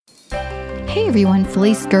Hey everyone,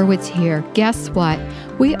 Felice Gerwitz here. Guess what?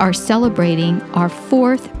 We are celebrating our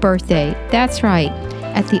 4th birthday. That's right.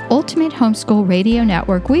 At the Ultimate Homeschool Radio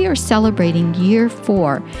Network, we are celebrating year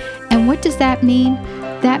 4. And what does that mean?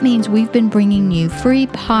 That means we've been bringing you free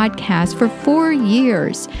podcasts for 4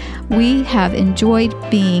 years. We have enjoyed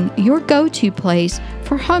being your go-to place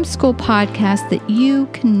for homeschool podcasts that you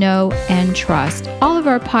can know and trust. All of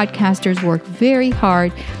our podcasters work very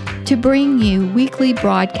hard to bring you weekly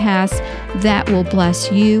broadcasts that will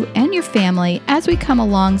bless you and your family as we come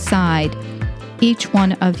alongside each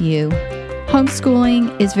one of you.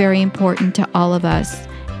 Homeschooling is very important to all of us,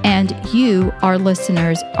 and you, our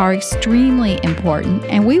listeners, are extremely important,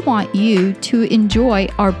 and we want you to enjoy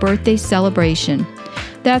our birthday celebration.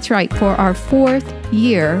 That's right, for our 4th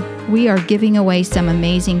year, we are giving away some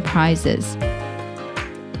amazing prizes.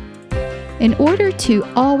 In order to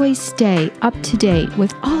always stay up to date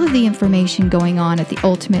with all of the information going on at the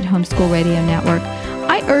Ultimate Homeschool Radio Network,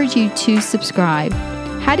 I urge you to subscribe.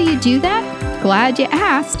 How do you do that? Glad you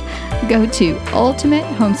asked. Go to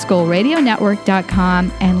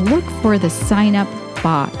ultimatehomeschoolradionetwork.com and look for the sign-up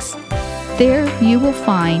box. There you will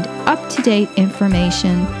find up-to-date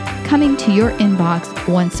information coming to your inbox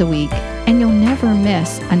once a week, and you'll never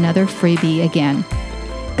miss another freebie again.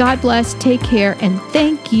 God bless, take care, and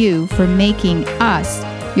thank you for making us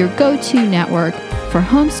your go-to network for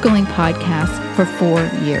homeschooling podcasts for 4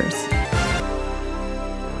 years.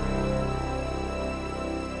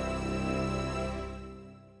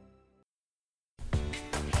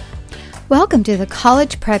 Welcome to the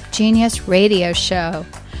College Prep Genius Radio Show,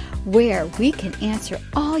 where we can answer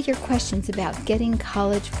all your questions about getting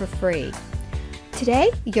college for free.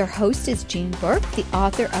 Today, your host is Jean Burke, the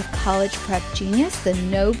author of College Prep Genius, the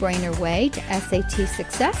no-brainer way to SAT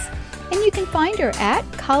success, and you can find her at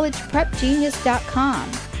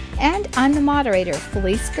collegeprepgenius.com. And I'm the moderator,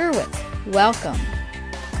 Felice Gerwitz. Welcome.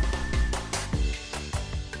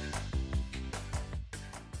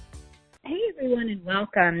 Hey everyone, and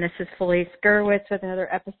welcome. This is Felice Gerwitz with another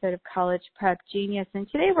episode of College Prep Genius, and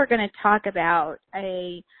today we're going to talk about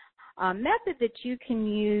a method that you can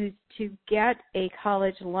use to get a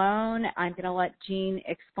college loan. I'm going to let Jean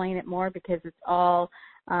explain it more because it's all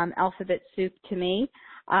alphabet soup to me.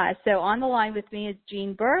 So on the line with me is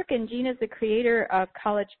Jean Burke, and Jean is the creator of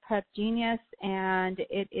College Prep Genius, and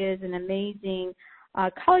it is an amazing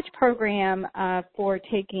college program for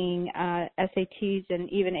taking SATs and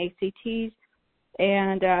even ACTs.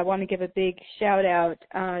 And I want to give a big shout out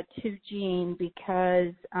to Jean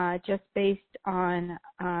because just based on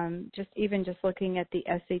just looking at the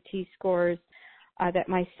SAT scores that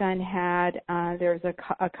my son had, there's a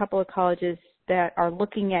couple of colleges that are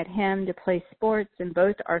looking at him to play sports, and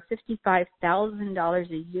both are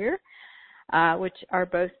 $55,000 a year, which are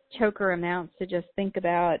both choker amounts to just think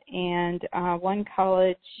about. And one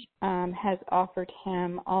college has offered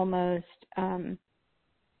him almost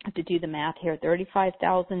I have to do the math here,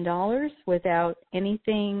 $35,000 without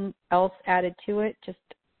anything else added to it, just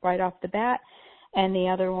right off the bat. And the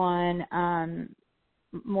other one,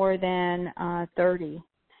 more than 30.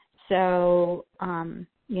 So,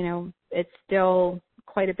 it's still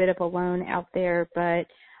quite a bit of a loan out there, but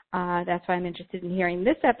that's why I'm interested in hearing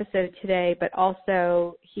this episode today. But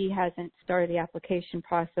also, he hasn't started the application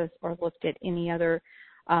process or looked at any other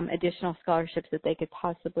additional scholarships that they could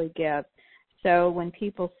possibly give. So when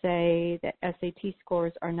people say that SAT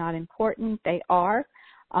scores are not important, they are.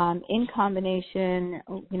 In combination,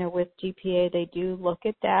 with GPA, they do look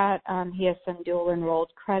at that. He has some dual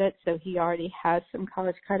enrolled credits, so he already has some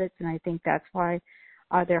college credits, and I think that's why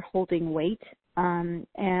they're holding weight. And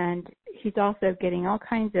he's also getting all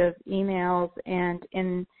kinds of emails and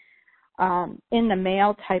in the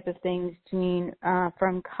mail type of things, Jean,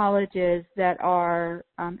 from colleges that are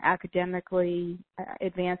academically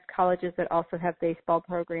advanced colleges that also have baseball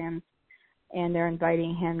programs, and they're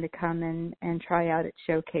inviting him to come and try out at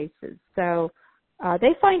showcases. So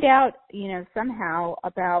they find out, somehow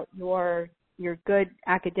about your good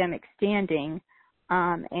academic standing,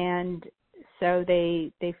 and so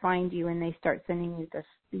they find you and they start sending you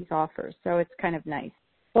these offers. So it's kind of nice.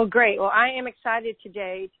 Well, great. Well, I am excited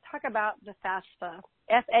today to talk about the FAFSA,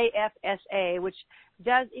 FAFSA, which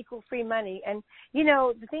does equal free money. And,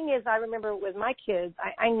 the thing is, I remember with my kids,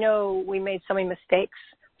 I know we made so many mistakes.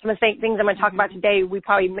 Some of the things I'm going to talk about today we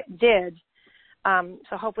probably did.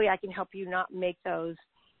 So hopefully I can help you not make those.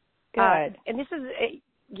 Good. And this is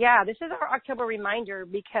our October reminder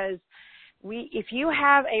because if you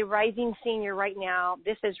have a rising senior right now,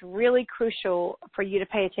 this is really crucial for you to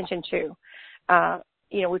pay attention to.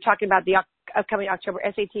 We're talking about the upcoming October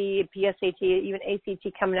SAT, PSAT, even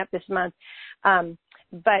ACT coming up this month.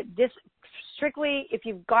 But this strictly, if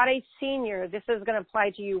you've got a senior, this is going to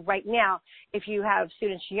apply to you right now. If you have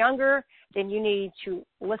students younger, then you need to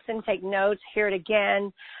listen, take notes, hear it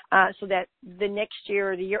again, so that the next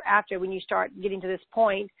year or the year after, when you start getting to this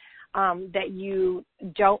point, that you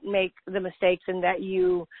don't make the mistakes and that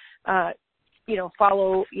you,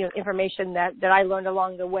 follow, information that I learned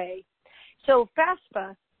along the way. So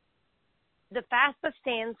FAFSA, the FAFSA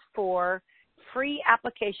stands for Free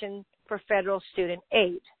Application for Federal Student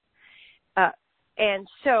Aid. And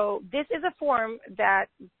so this is a form that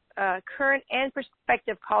current and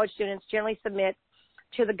prospective college students generally submit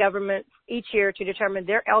to the government each year to determine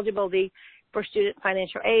their eligibility for student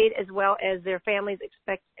financial aid, as well as their family's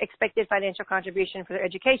expected financial contribution for their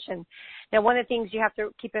education. Now, one of the things you have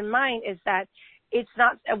to keep in mind is that it's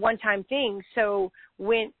not a one-time thing. So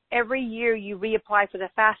when every year you reapply for the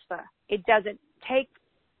FAFSA, it doesn't take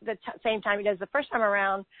the same time it does the first time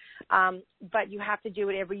around, but you have to do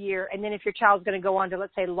it every year. And then if your child's going to go on to,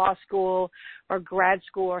 let's say, law school or grad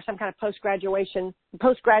school or some kind of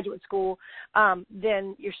postgraduate school,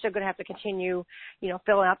 then you're still going to have to continue,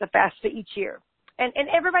 filling out the FAFSA each year. And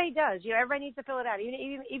everybody does. Everybody needs to fill it out.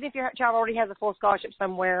 Even if your child already has a full scholarship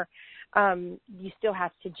somewhere, you still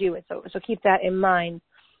have to do it. So keep that in mind.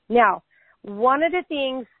 Now, one of the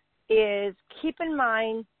things is keep in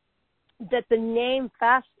mind that the name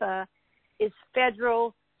FAFSA is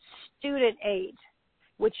Federal Student Aid,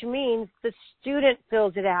 which means the student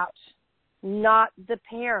fills it out, not the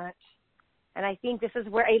parent. And I think this is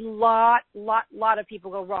where a lot of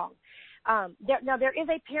people go wrong. There is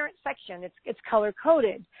a parent section. It's color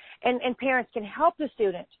coded, and parents can help the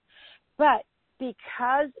student. But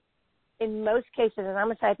because in most cases, and I'm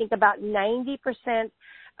going to say I think about 90%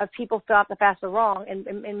 of people fill out the FAFSA wrong, and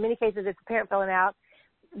in many cases it's the parent filling out,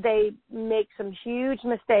 they make some huge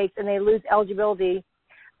mistakes and they lose eligibility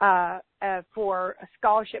for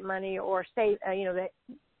scholarship money or entering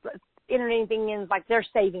anything in like their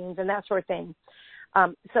savings and that sort of thing.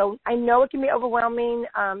 So I know it can be overwhelming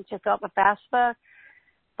to fill out the FAFSA,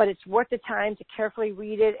 but it's worth the time to carefully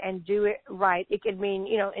read it and do it right. It could mean,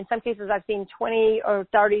 in some cases I've seen 20 or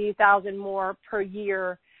 30,000 more per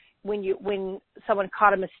year when someone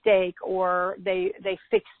caught a mistake or they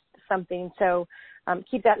fixed something. So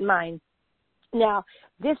keep that in mind. Now,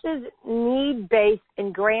 this is need-based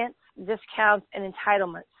in grants, discounts, and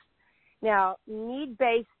entitlements. Now,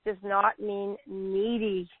 need-based does not mean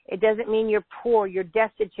needy. It doesn't mean you're poor, you're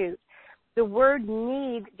destitute. The word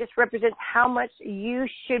need just represents how much you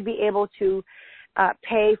should be able to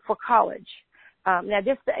pay for college. Now,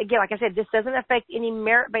 this, again, like I said, this doesn't affect any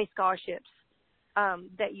merit-based scholarships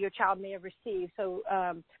that your child may have received. So,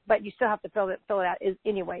 but you still have to fill it out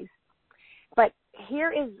anyways. But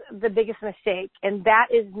here is the biggest mistake, and that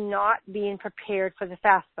is not being prepared for the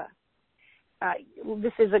FAFSA.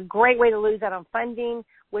 This is a great way to lose out on funding,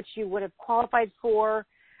 which you would have qualified for.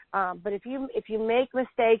 But if you make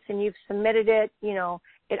mistakes and you've submitted it,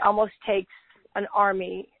 it almost takes an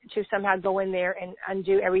army to somehow go in there and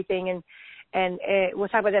undo everything. And we'll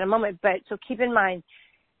talk about that in a moment. But so keep in mind,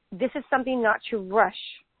 this is something not to rush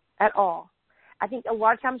at all. I think a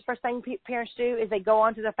lot of times first thing parents do is they go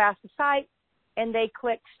onto the FAFSA site and they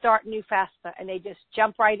click Start New FAFSA, and they just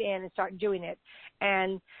jump right in and start doing it.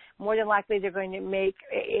 And more than likely, they're going to make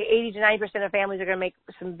 80 to 90% of families are going to make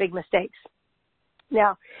some big mistakes.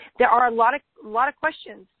 Now, there are a lot of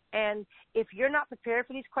questions, and if you're not prepared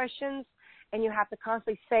for these questions, and you have to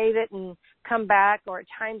constantly save it and come back, or it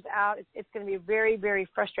times out, it's going to be very, very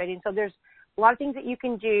frustrating. So there's a lot of things that you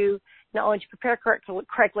can do not only to prepare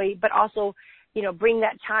correctly, but also, bring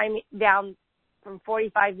that time down from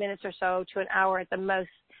 45 minutes or so to an hour at the most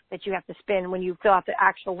that you have to spend when you fill out the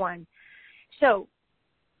actual one. So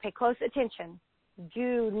pay close attention.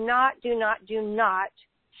 Do not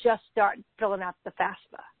just start filling out the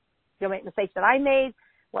FAFSA. You'll make mistakes that I made,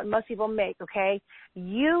 what most people make, okay?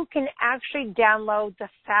 You can actually download the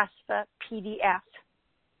FAFSA PDF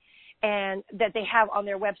and that they have on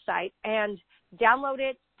their website and download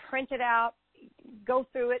it, print it out, go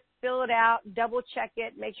through it, fill it out, double check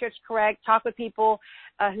it, make sure it's correct, talk with people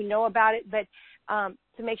who know about it, but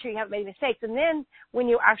to make sure you haven't made mistakes. And then when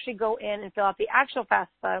you actually go in and fill out the actual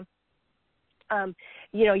FAFSA,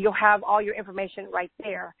 you'll have all your information right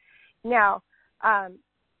there. Now,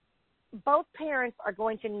 both parents are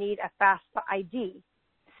going to need a FAFSA ID.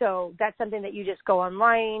 So that's something that you just go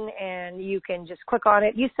online and you can just click on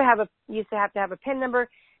it. Used to have to have a PIN number,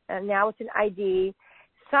 and now it's an ID.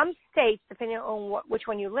 Some states, depending on which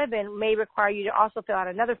one you live in, may require you to also fill out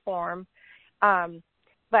another form.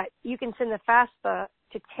 But you can send the FAFSA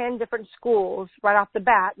to 10 different schools right off the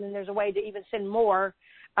bat, and then there's a way to even send more.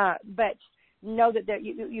 But know that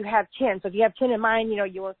you have 10. So if you have 10 in mind,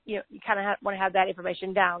 you kind of want to have that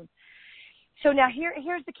information down. So now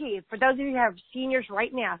here's the key. For those of you who have seniors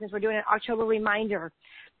right now, since we're doing an October reminder,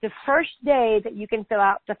 the first day that you can fill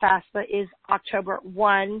out the FAFSA is October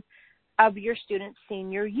 1 of your student's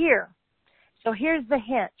senior year. So here's the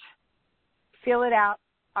hint. Fill it out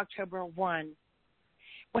October 1.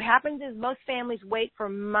 What happens is most families wait for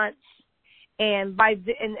months, and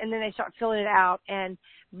then they start filling it out, and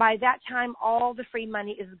by that time, all the free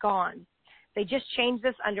money is gone. They just changed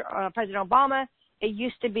this under President Obama. It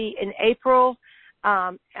used to be in April.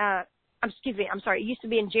 It used to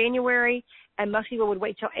be in January, and most people would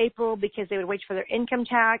wait till April because they would wait for their income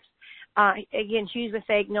tax. Again, huge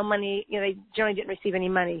mistake. No money. They generally didn't receive any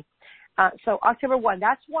money. So October 1.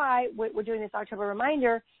 That's why we're doing this October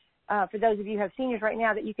reminder for those of you who have seniors right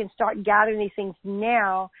now, that you can start gathering these things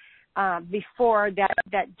now before that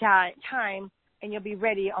time, and you'll be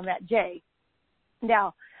ready on that day.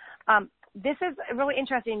 Now, this is really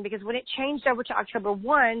interesting because when it changed over to October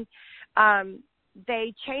 1,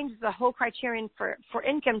 they changed the whole criterion for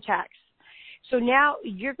income tax. So now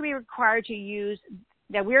you're going to be required to use,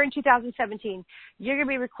 now we're in 2017, you're going to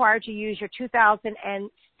be required to use your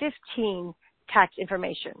 2015 tax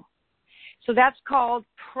information. So that's called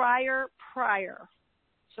prior.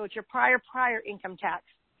 So it's your prior income tax.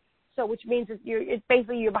 So which means it's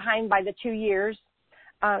basically you're behind by the 2 years.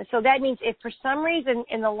 So that means if for some reason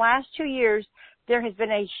in the last 2 years there has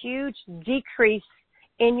been a huge decrease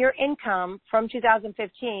in your income from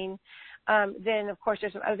 2015, then of course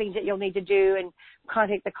there's some other things that you'll need to do and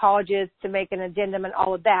contact the colleges to make an addendum and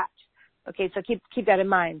all of that. Okay, so keep that in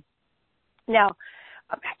mind. Now,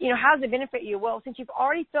 how does it benefit you? Well, since you've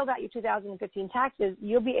already filled out your 2015 taxes,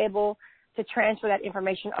 you'll be able to transfer that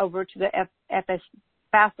information over to the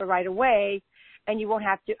FAFSA right away, and you won't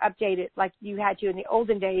have to update it like you had to in the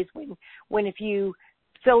olden days when if you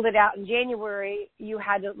filled it out in January, you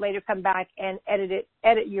had to later come back and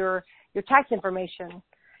edit your tax information.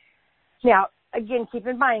 Now, again, keep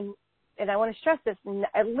in mind, and I want to stress this,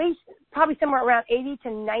 at least probably somewhere around 80 to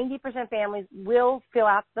 90% families will fill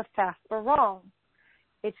out the FAFSA wrong.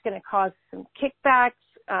 It's going to cause some kickbacks,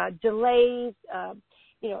 delays.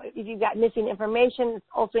 If you've got missing information, it's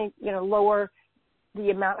also going to lower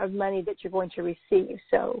the amount of money that you're going to receive.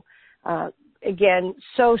 So, again,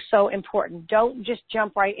 so important. Don't just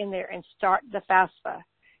jump right in there and start the FAFSA.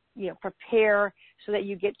 Prepare so that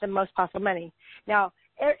you get the most possible money. Now,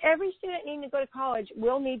 every student needing to go to college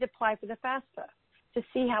will need to apply for the FAFSA to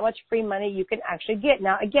see how much free money you can actually get.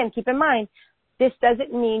 Now, again, keep in mind, this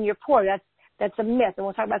doesn't mean you're poor. That's a myth, and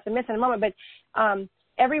we'll talk about some myths in a moment, but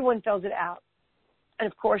everyone fills it out. And,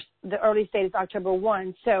 of course, the earliest date is October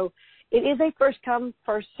 1. So it is a first come,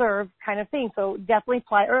 first serve kind of thing, so definitely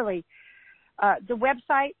apply early. The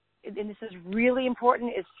website, and this is really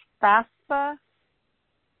important, is FAFSA,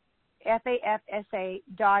 FAFSA.ed.gov.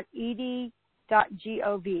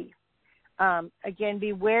 Again,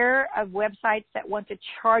 beware of websites that want to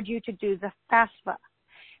charge you to do the FAFSA.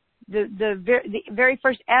 The very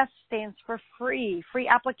first F stands for free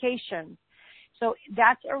application. So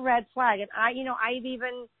that's a red flag. And I've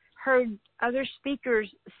even heard other speakers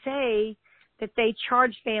say that they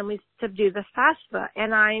charge families to do the FAFSA.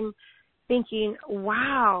 And I'm thinking,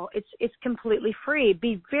 wow, it's completely free.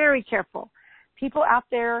 Be very careful. People out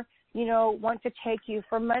there, want to take you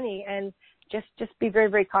for money, and just be very,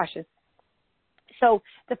 very cautious. So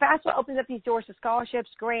the FAFSA opens up these doors to scholarships,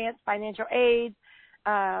 grants, financial aid,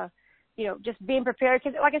 just being prepared.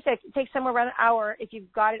 Because like I said, it takes somewhere around an hour if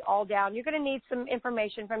you've got it all down. You're going to need some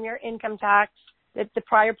information from your income tax, the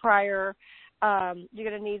prior. You're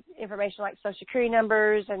going to need information like Social Security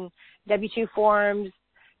numbers and W-2 forms,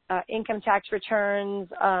 income tax returns,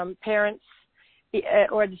 parents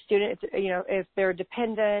or the student, if they're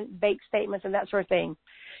dependent, bank statements, and that sort of thing.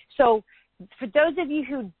 So for those of you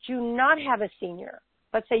who do not have a senior,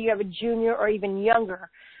 let's say you have a junior or even younger,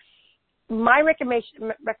 my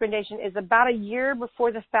recommendation is about a year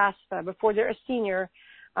before the FAFSA, before they're a senior,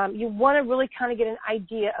 you want to really kind of get an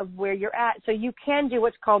idea of where you're at. So you can do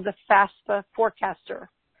what's called the FAFSA forecaster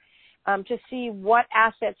to see what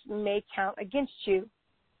assets may count against you.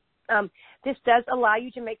 This does allow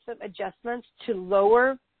you to make some adjustments to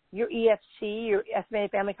lower your EFC, your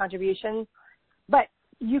estimated family contribution, but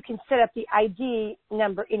you can set up the ID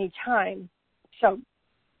number anytime. So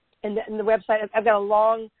in the website, I've got a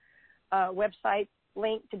long website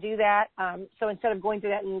link to do that. So instead of going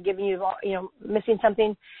through that and giving you, missing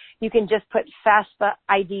something, you can just put FAFSA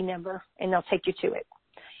ID number and they'll take you to it.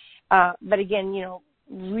 But again,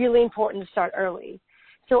 really important to start early.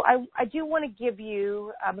 So I do want to give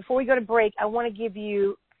you, before we go to break, I want to give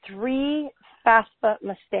you 3 FAFSA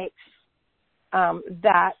mistakes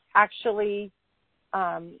that actually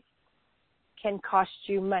can cost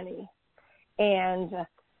you money. And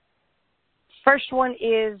first one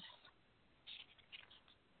is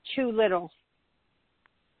too little.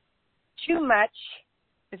 Too much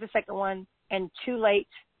is the second one, and too late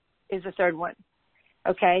is the third one.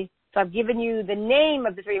 Okay? So I've given you the name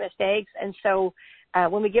of the three mistakes, and so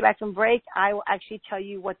when we get back from break, I will actually tell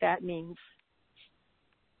you what that means.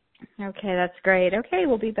 Okay, that's great. Okay,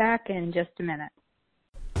 we'll be back in just a minute.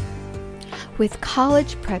 With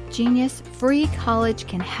College Prep Genius, free college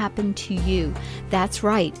can happen to you. That's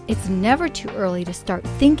right. It's never too early to start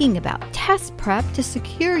thinking about test prep to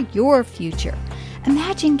secure your future.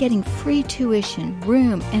 Imagine getting free tuition,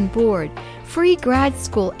 room and board, free grad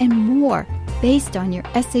school, and more based on your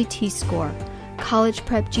SAT score. College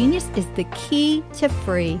Prep Genius is the key to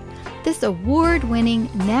free. This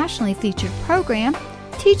award-winning, nationally featured program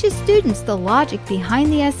teaches students the logic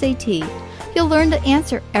behind the SAT. You'll learn to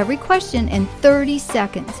answer every question in 30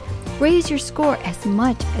 seconds. Raise your score as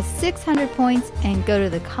much as 600 points and go to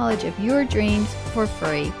the college of your dreams for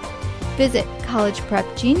free. Visit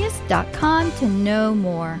collegeprepgenius.com to know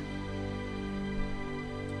more.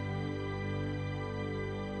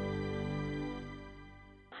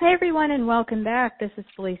 Hi, everyone, and welcome back. This is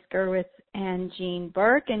Felice Gerwitz and Jean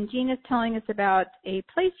Burke, and Jean is telling us about a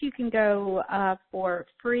place you can go for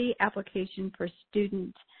free application for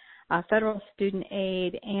federal student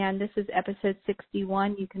aid, and this is episode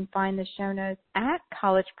 61. You can find the show notes at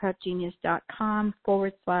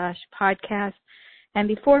collegeprepgenius.com/podcast. And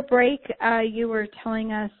before break, you were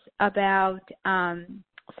telling us about some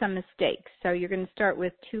mistakes. So you're going to start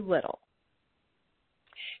with too little.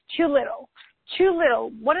 Too little. Too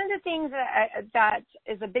little. One of the things that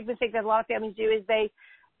is a big mistake that a lot of families do is they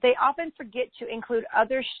often forget to include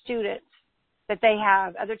other students that they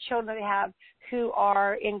have, other children that they have who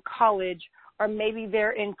are in college, or maybe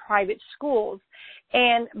they're in private schools.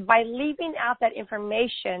 And by leaving out that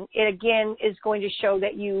information, it again is going to show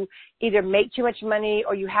that you either make too much money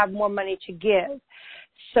or you have more money to give.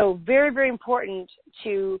 So very, very important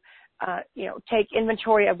to take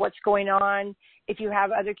inventory of what's going on. If you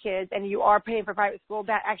have other kids and you are paying for private school,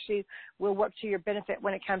 that actually will work to your benefit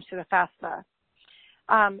when it comes to the FAFSA.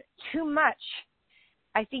 Too much.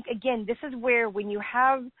 I think, again, this is where when you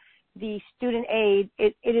have the student aid,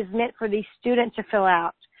 it is meant for the student to fill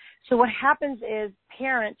out. So what happens is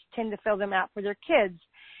parents tend to fill them out for their kids.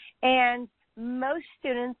 And most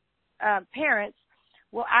students, parents,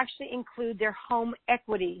 will actually include their home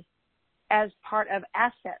equity as part of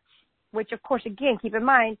assets, which, of course, again, keep in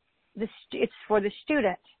mind, it's for the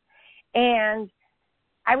student. And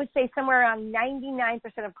I would say somewhere around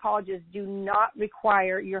 99% of colleges do not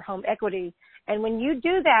require your home equity. And when you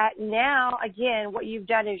do that, now, again, what you've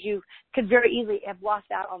done is you could very easily have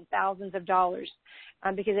lost out on thousands of dollars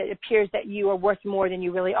because it appears that you are worth more than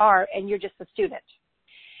you really are, and you're just a student.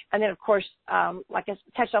 And then, of course, like I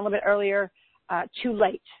touched on a little bit earlier, too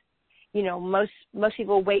late. You know, most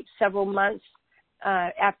people wait several months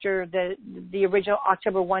after the original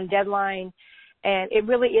October 1 deadline, and it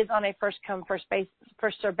really is on a first-come,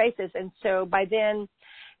 first-served basis. And so by then,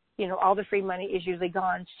 you know, all the free money is usually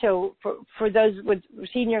gone. So for those with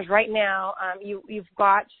seniors right now, you've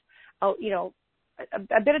got, a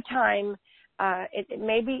bit of time. It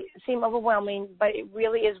may seem overwhelming, but it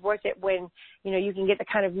really is worth it when, you know, you can get the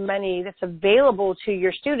kind of money that's available to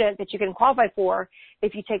your student that you can qualify for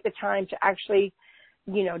if you take the time to actually,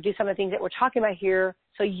 you know, do some of the things that we're talking about here,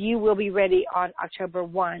 so you will be ready on October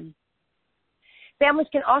 1. Families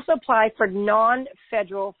can also apply for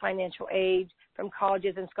non-federal financial aid from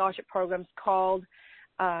colleges and scholarship programs called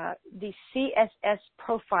the CSS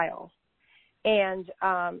Profile. And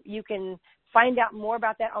you can find out more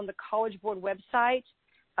about that on the College Board website.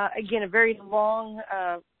 Again, a very long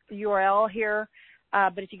URL here,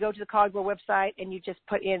 but if you go to the College Board website and you just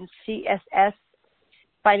put in CSS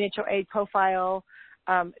Financial Aid Profile,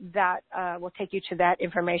 that will take you to that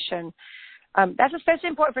information. That's especially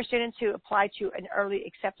important for students who apply to an early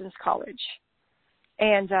acceptance college.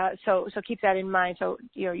 And so keep that in mind. So,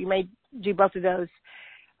 you know, you may do both of those.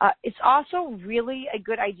 It's also really a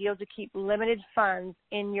good idea to keep limited funds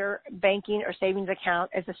in your banking or savings account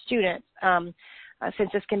as a student,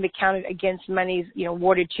 since this can be counted against monies, you know,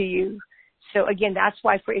 awarded to you. So again, that's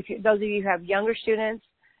why those of you who have younger students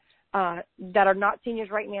that are not seniors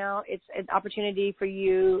right now, it's an opportunity for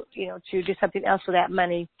you, you know, to do something else with that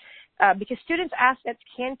money, because students' assets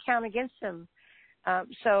can count against them.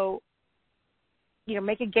 So, you know,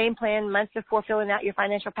 make a game plan months before filling out your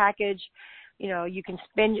financial package. You know, you can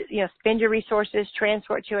spend your resources,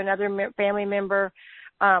 transfer it to another family member.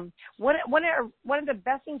 One of the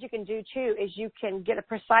best things you can do too is you can get a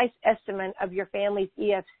precise estimate of your family's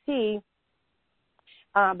EFC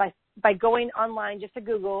by going online just to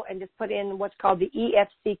Google and just put in what's called the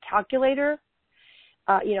EFC calculator.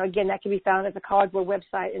 Again, that can be found at the College Board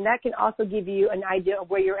website, and that can also give you an idea of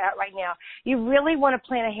where you're at right now. You really want to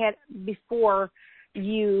plan ahead before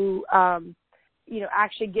you,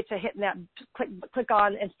 actually get to hitting that click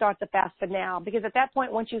on and start the FAFSA now, because at that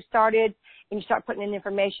point, once you started and you start putting in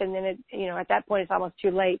information, then at that point it's almost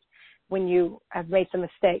too late when you have made some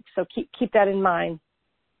mistakes. So keep that in mind.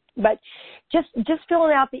 But just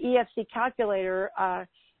filling out the EFC calculator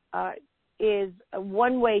is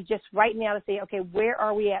one way just right now to say, okay, where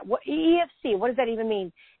are we at? What EFC, what does that even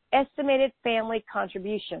mean? Estimated family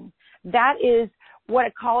contribution. That is what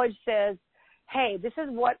a college says, hey, this is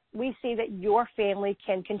what we see that your family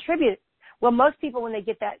can contribute. Well, most people, when they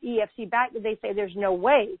get that EFC back, they say there's no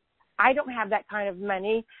way. I don't have that kind of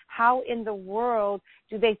money. How in the world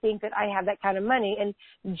do they think that I have that kind of money? And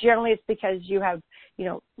generally it's because you have,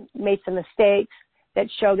 made some mistakes that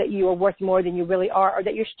show that you are worth more than you really are, or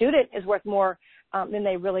that your student is worth more than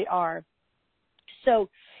they really are. So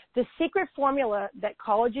the secret formula that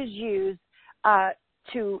colleges use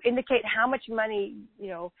to indicate how much money,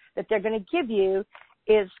 that they're going to give you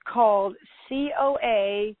is called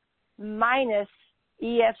COA minus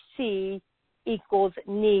EFC equals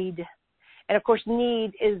need. And of course,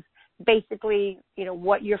 need is basically,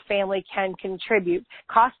 what your family can contribute.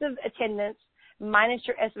 Cost of attendance minus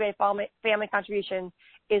your estimated family contribution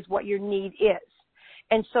is what your need is.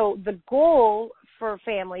 And so the goal for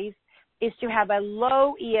families is to have a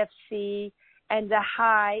low EFC and a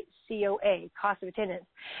high COA, cost of attendance.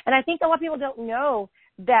 And I think a lot of people don't know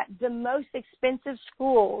that the most expensive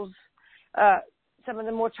schools, some of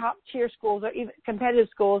the more top tier schools or even competitive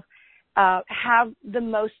schools, have the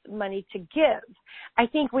most money to give. I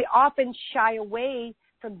think we often shy away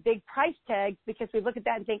from big price tags because we look at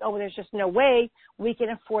that and think, oh, well, there's just no way we can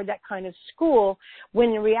afford that kind of school,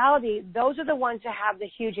 when in reality, those are the ones that have the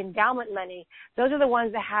huge endowment money. Those are the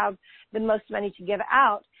ones that have the most money to give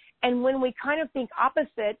out. And when we kind of think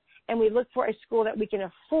opposite and we look for a school that we can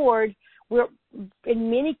afford,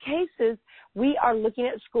 in many cases, we are looking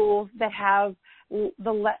at schools that have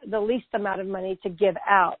the least amount of money to give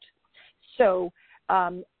out. So,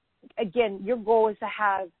 again, your goal is to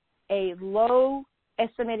have a low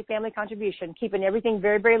estimated family contribution, keeping everything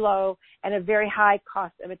very, very low, and a very high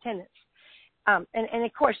cost of attendance. And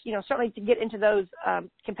of course, certainly to get into those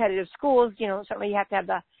competitive schools, certainly you have to have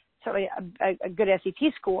a good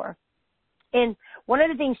SAT score. And one of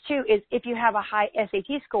the things, too, is if you have a high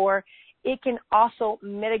SAT score, it can also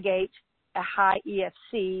mitigate a high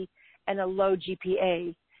EFC and a low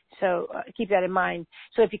GPA. So keep that in mind.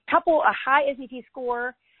 So if you couple a high SAT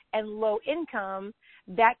score and low income,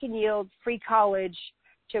 that can yield free college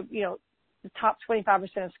to, the top 25%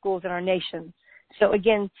 of schools in our nation. So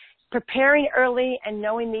again, preparing early and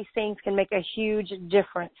knowing these things can make a huge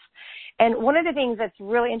difference. And one of the things that's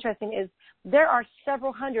really interesting is there are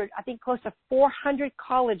several hundred, I think close to 400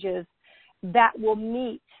 colleges that will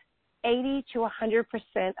meet 80 to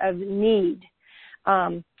 100% of need.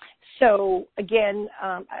 So again,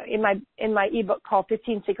 in my ebook called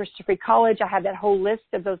 15 Secrets to Free College, I have that whole list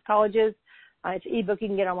of those colleges. It's an ebook you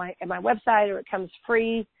can get on my website, or it comes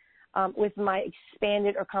free with my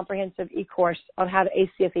expanded or comprehensive e-course on how to ace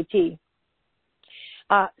the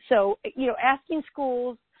SAT. So asking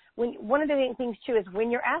schools, one of the things too is when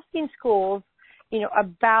you're asking schools,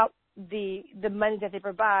 about the money that they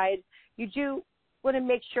provide, you do want to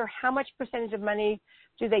make sure how much percentage of money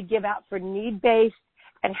do they give out for need-based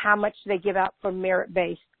and how much do they give out for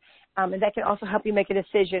merit-based. And that can also help you make a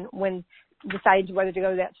decision when deciding whether to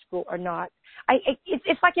go to that school or not.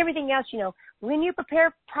 It's like everything else, when you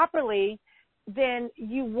prepare properly, then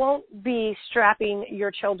you won't be strapping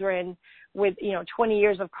your children with, 20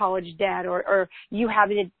 years of college debt or you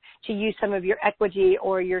having to use some of your equity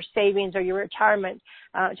or your savings or your retirement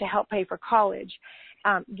to help pay for college.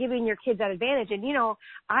 Giving your kids that advantage. And,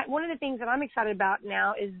 one of the things that I'm excited about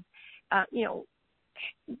now is, our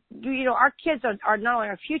kids are not only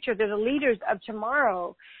our future, they're the leaders of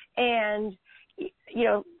tomorrow. And,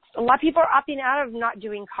 a lot of people are opting out of not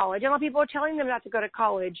doing college. A lot of people are telling them not to go to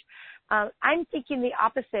college. I'm thinking the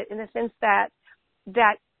opposite in the sense that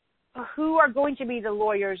who are going to be the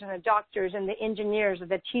lawyers and the doctors and the engineers and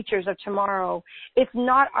the teachers of tomorrow? If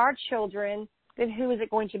not our children, then who is it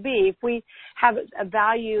going to be? If we have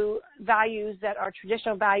values that are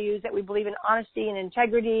traditional values, that we believe in honesty and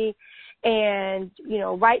integrity and,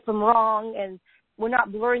 right from wrong, and we're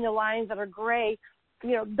not blurring the lines that are gray,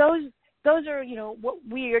 those those are, what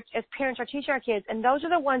we as parents are teaching our kids, and those are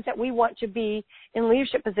the ones that we want to be in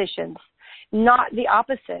leadership positions, not the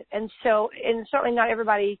opposite. And certainly not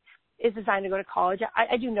everybody is designed to go to college.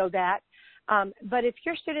 I do know that. But if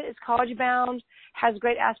your student is college bound, has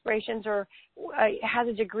great aspirations, or has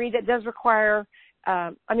a degree that does require,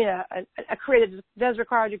 a career that does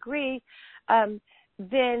require a degree,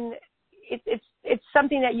 then it's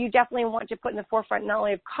something that you definitely want to put in the forefront, not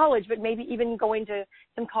only of college, but maybe even going to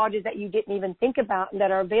some colleges that you didn't even think about and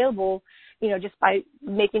that are available, just by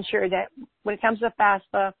making sure that when it comes to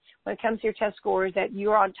FAFSA, when it comes to your test scores, that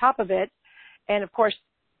you're on top of it. And of course,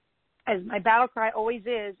 as my battle cry always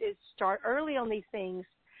is start early on these things,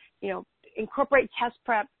 incorporate test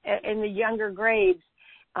prep in the younger grades,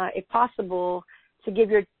 if possible, to give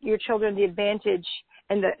your children the advantage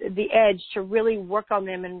and the edge to really work on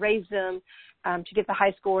them and raise them to get the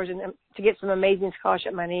high scores and to get some amazing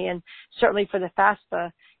scholarship money. And certainly for the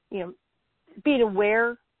FAFSA, being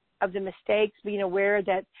aware of the mistakes, being aware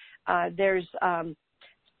that there's,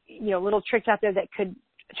 little tricks out there that could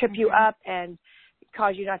trip you up and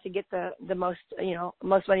cause you not to get the most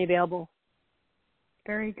money available.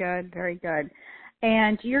 Very good, very good.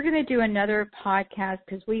 And you're going to do another podcast,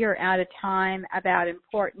 because we are out of time, about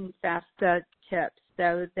important FAFSA tips.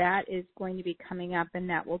 So that is going to be coming up, and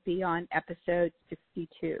that will be on episode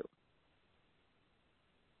 62.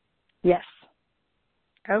 Yes.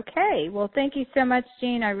 Okay. Well, thank you so much,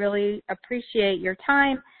 Jean. I really appreciate your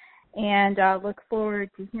time, and look forward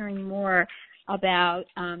to hearing more about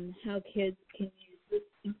how kids can use this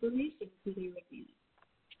information to their advantage.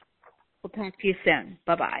 We'll talk to you soon.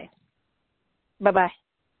 Bye-bye. Bye-bye.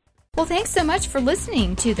 Well, thanks so much for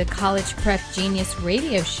listening to the College Prep Genius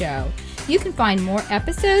radio show. You can find more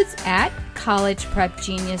episodes at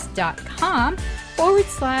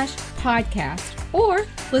collegeprepgenius.com/podcast, or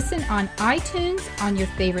listen on iTunes, on your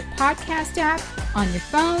favorite podcast app, on your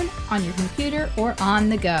phone, on your computer, or on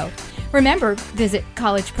the go. Remember, visit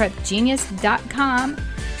collegeprepgenius.com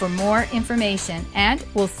for more information, and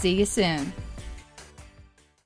we'll see you soon.